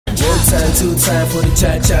Two time for the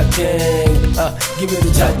Cha gang. Give me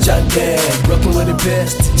the Cha gang. Rockin' with the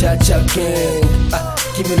best, Cha gang.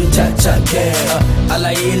 Give me the Cha gang. I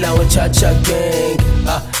like it like Cha gang.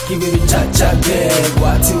 Give me the Cha gang.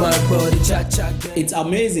 What's in my body, Cha gang. It's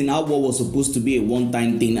amazing how what was supposed to be a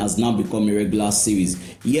one-time thing has now become a regular series.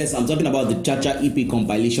 Yes, I'm talking about the Cha EP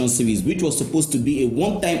Compilation Series, which was supposed to be a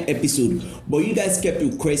one-time episode, but you guys kept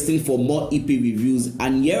requesting for more EP reviews,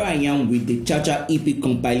 and here I am with the Cha EP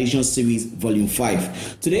Compilation Series Volume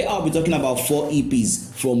 5. Today I'll be talking about 4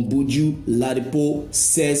 EPs from Buju, Ladipoe,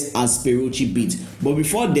 Sess and SperoachBeatz. But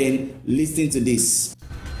before then, listen to this.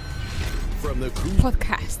 From the crew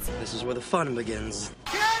podcast. This is where the fun begins.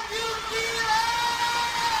 Can you feel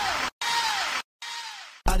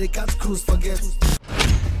it? I can't cruise forget.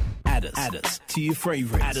 Add us to your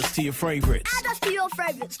favorites. Add us to your favorites. Add us to your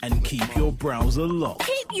favorites. And keep your browser locked.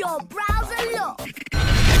 Keep your browser locked.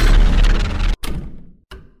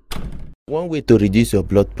 One way to reduce your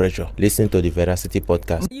blood pressure, listen to the Veracity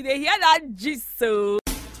podcast. You dey hear that gist so?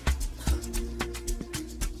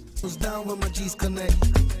 Down when my G's connect.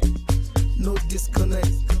 No disconnect.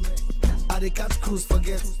 I can't cruise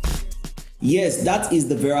forget. Yes, that is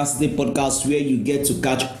the Veracity podcast where you get to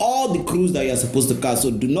catch all the crews that you're supposed to catch.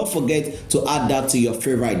 So do not forget to add that to your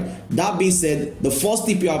favorite. That being said, the first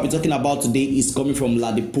EP I'll be talking about today is coming from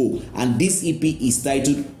Ladipoe, and this EP is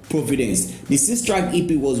titled Providence. The 6-track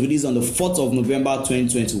EP was released on the 4th of November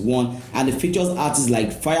 2021, and it features artists like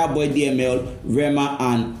Fireboy DML, Rema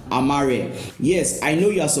and Amare. Yes, I know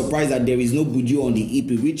you are surprised that there is no Buju on the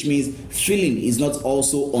EP, which means Feeling is not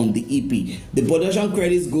also on the EP. The production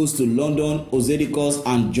credits goes to London, Ozedicus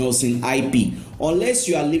and Johnson IP. Unless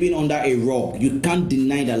you are living under a rock, you can't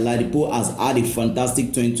deny that Ladipoe has had a fantastic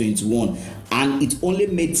 2021, and it only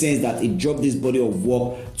made sense that it dropped this body of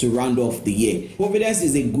work to round off the year. Providence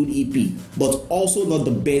is a good EP, but also not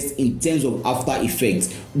the best in terms of after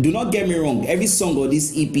effects. Do not get me wrong, every song on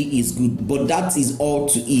this EP is good, but that is all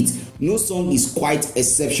to it. No song is quite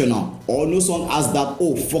exceptional, or no song has that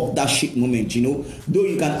oh fuck that shit moment, you know. Though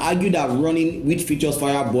you can argue that Running, which features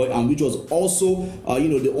Fireboy and which was also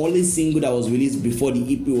the only single that was released before the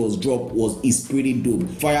EP was dropped, is pretty dope.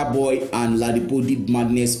 Fireboy and Ladipoe did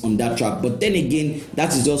madness on that track, but then again,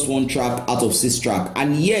 that is just one track out of 6 tracks.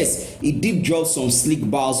 And yes, it did drop some slick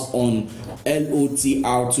bars on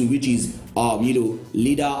LOTR2, which is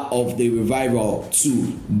leader of the revival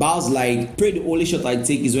 2. Bars like pray the only shot I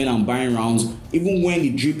take is when I'm buying rounds. Even when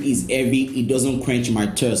the drip is heavy, it doesn't quench my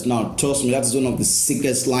thirst. Now trust me, that is one of the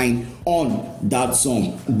sickest line on that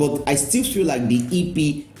song. But I still feel like the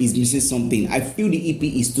EP is missing something. I feel the EP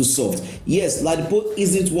is too soft. Yes, Ladipoe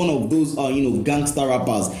isn't one of those gangster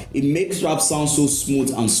rappers. It makes rap sound so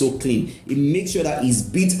smooth and so clean. It makes sure that his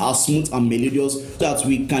beats are smooth and melodious so that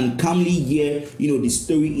we can calmly hear the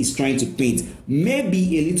story he's trying to paint.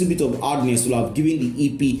 Maybe a little bit of hardness will have given the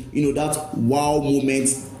EP that wow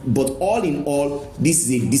moment, but all in all, this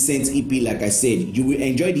is a decent EP. Like I said, you will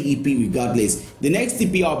enjoy the EP regardless. The next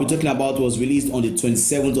EP I'll be talking about was released on the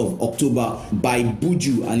 27th of October by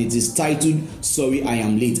Buju, and it is titled Sorry I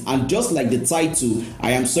Am Late. And just like the title,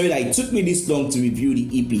 I am sorry that it took me this long to review the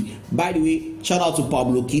EP. By the way, shout out to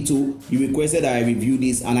Pablo Quito. You requested that I review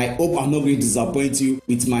this, and I hope I'm not going to disappoint you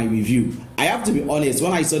with my review. I have to be honest,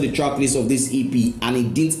 when I saw the track list of this EP and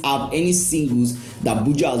it didn't have any singles that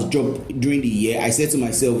Buju has dropped during the year, I said to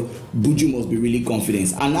myself, Buju must be really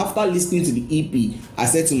confident. And after listening to the EP, I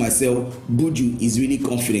said to myself, Buju is really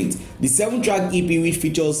confident. The 7-track EP, which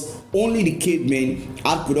features only the Cavemen,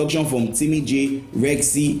 had production from Timmy J,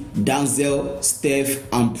 Rexy, Danzel,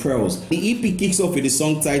 Steph, and Pearls. The EP kicks off with a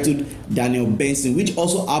song titled Daniel Benson, which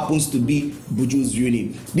also happens to be Buju's real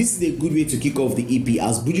name. This is a good way to kick off the EP,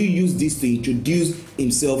 as Buju used this to introduce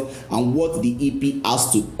himself and what the EP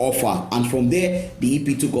has to offer, and from there the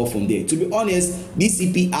EP took off from there. To be honest, this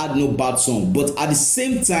EP had no bad song, but at the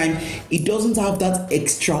same time it doesn't have that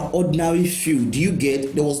extraordinary feel. Do you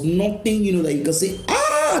get? There was nothing that you can say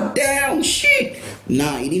damn shit.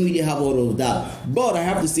 Nah, it didn't really have all of that. But I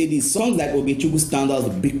have to say this, songs like Ogechuku stand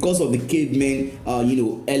out because of the Cavemen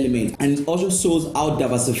element, and it also shows how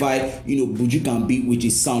diversified Buju can be with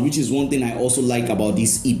his sound, which is one thing I also like about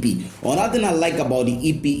this EP. Another thing I like about the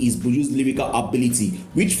EP is Buju's lyrical ability,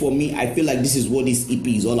 which for me, I feel like this is what this EP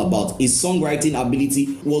is all about. His songwriting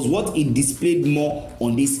ability was what it displayed more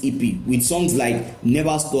on this EP, with songs like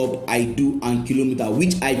Never Stop, I Do and Kilometer,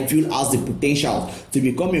 which I feel has the potential to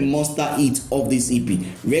become a monster hit of this EP. EP.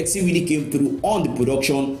 Rexy really came through on the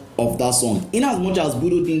production of that song. In as much as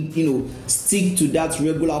Buju didn't, stick to that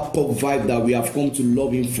regular pop vibe that we have come to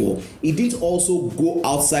love him for, he didn't also go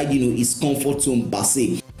outside, his comfort zone per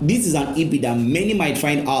se. This is an EP that many might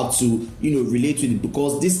find hard to, relate to it,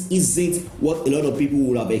 because this isn't what a lot of people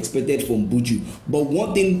would have expected from Buju. But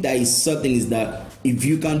one thing that is certain is that if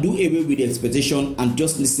you can do away with the expectation and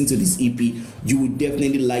just listen to this EP, you will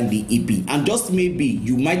definitely like the EP. And just maybe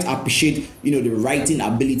you might appreciate, the writing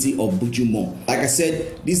ability of Buju more. Like I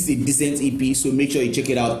said, this is a decent EP, so make sure you check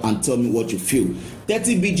it out and tell me what you feel.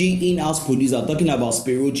 30BG in-house producer talking about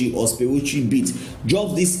Sperochi or SperoachBeatz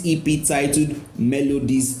drops this EP titled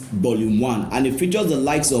Melodies Volume 1, and it features the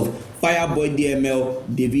likes of Fireboy DML,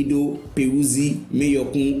 Davido, Peruzzi,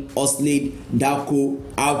 Mayokun, Oslade, Darko,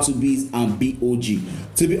 R2Bs, and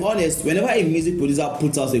BOG. To be honest, whenever a music producer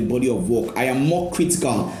puts out a body of work, I am more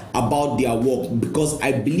critical about their work, because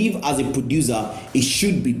I believe as a producer, it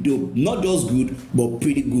should be dope. Not just good, but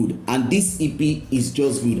pretty good. And this EP is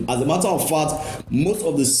just good. As a matter of fact, most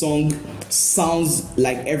of the song sounds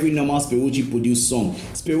like every normal Sperochi produced song.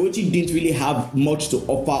 Sperochi didn't really have much to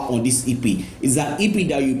offer on this EP. It's an EP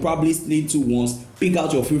that you probably listen to once, pick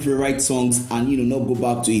out your few favorite songs, and not go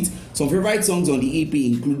back to it. Some favorite songs on the EP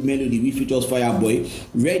include Melody, which features Fireboy,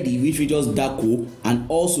 Ready, which features Darko, and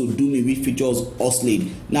also Do Me, which features Oslade.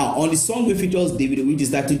 Now, on the song which features Davido, which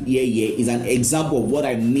is titled Yeah Yeah, is an example of what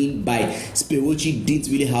I mean by Sperochi didn't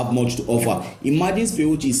really have much to offer. Imagine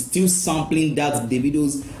Sperochi still sampling that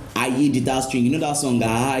Davido's Aye guitar string, that song,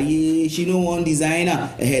 Aye, she no one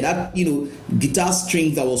designer, that guitar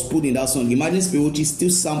string that was put in that song. Imagine Sperochi still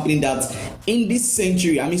sampling that in this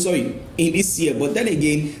century, in this year. But then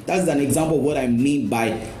again, that's an example of what I mean by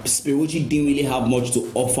Sperochi didn't really have much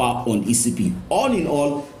to offer on ECP. All in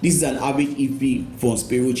all, this is an average EP from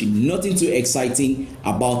Sperochi, nothing too exciting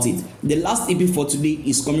about it. The last EP for today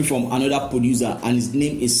is coming from another producer, and his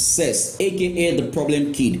name is Sess, aka The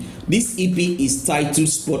Problem Kid. This EP is titled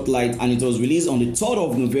Spotlight, and it was released on the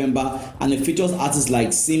 3rd of November, and it features artists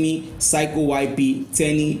like Simi, Psycho YP,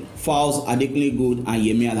 Tenny, Fowls, Adekunle Gold, and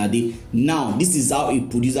Yemi Alade. Now, this is how a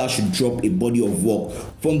producer should drop a body of work.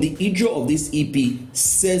 From the intro of this EP,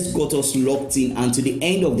 Sess got us locked in, and to the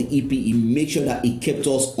end of the EP, he made sure that he kept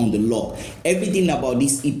us on the lock. Everything about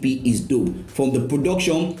this EP is dope. From the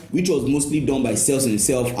production, which was mostly done by Sess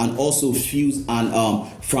himself, and also Fuse and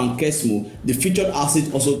Frankesmo, the featured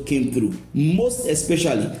artists also came through. Most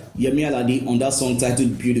especially Yemi Alade on that song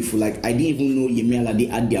titled Beautiful. I didn't even know Yemi Alade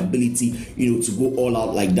had the ability, to go all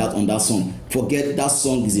out like that on that song. Forget that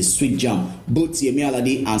song is a sweet jam. Both Yemi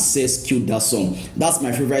Alade and Sess killed that song. That's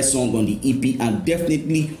my favorite song on the EP, and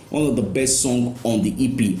definitely one of the best songs on the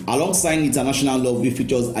EP. Alongside International Love, which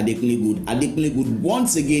features Adekunle Gold. Adekunle Gold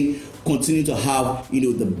once again continue to have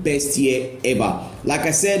the best year ever. Like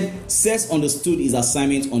I said, Sess understood his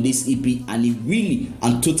assignment on this EP, and he really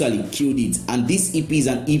and totally killed it. And this EP is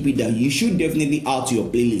an EP that you should definitely add to your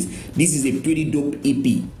playlist. This is a pretty dope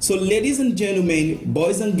EP. So ladies and gentlemen,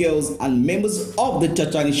 boys and girls, and members of the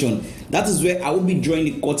Cha Nation, that is where I will be drawing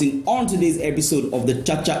the curtain on today's episode of the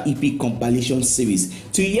Cha EP Compilation Series.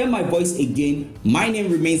 To hear my voice again, my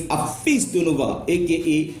name remains Afis Donova,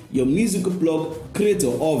 aka your musical plug,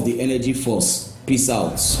 creator of the Energy Force. Peace out.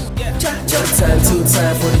 One time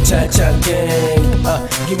for the Cha gang.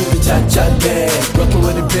 Give me the Cha gang. Rockin'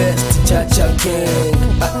 with the best, Cha gang.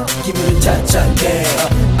 Give me the Cha gang.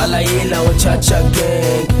 I like it now, Cha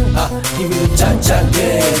gang. Give me the Cha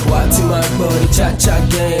gang. What's in my body, Cha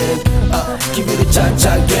gang. Give me the Cha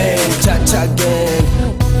gang. Cha gang.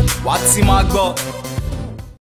 What's in my body?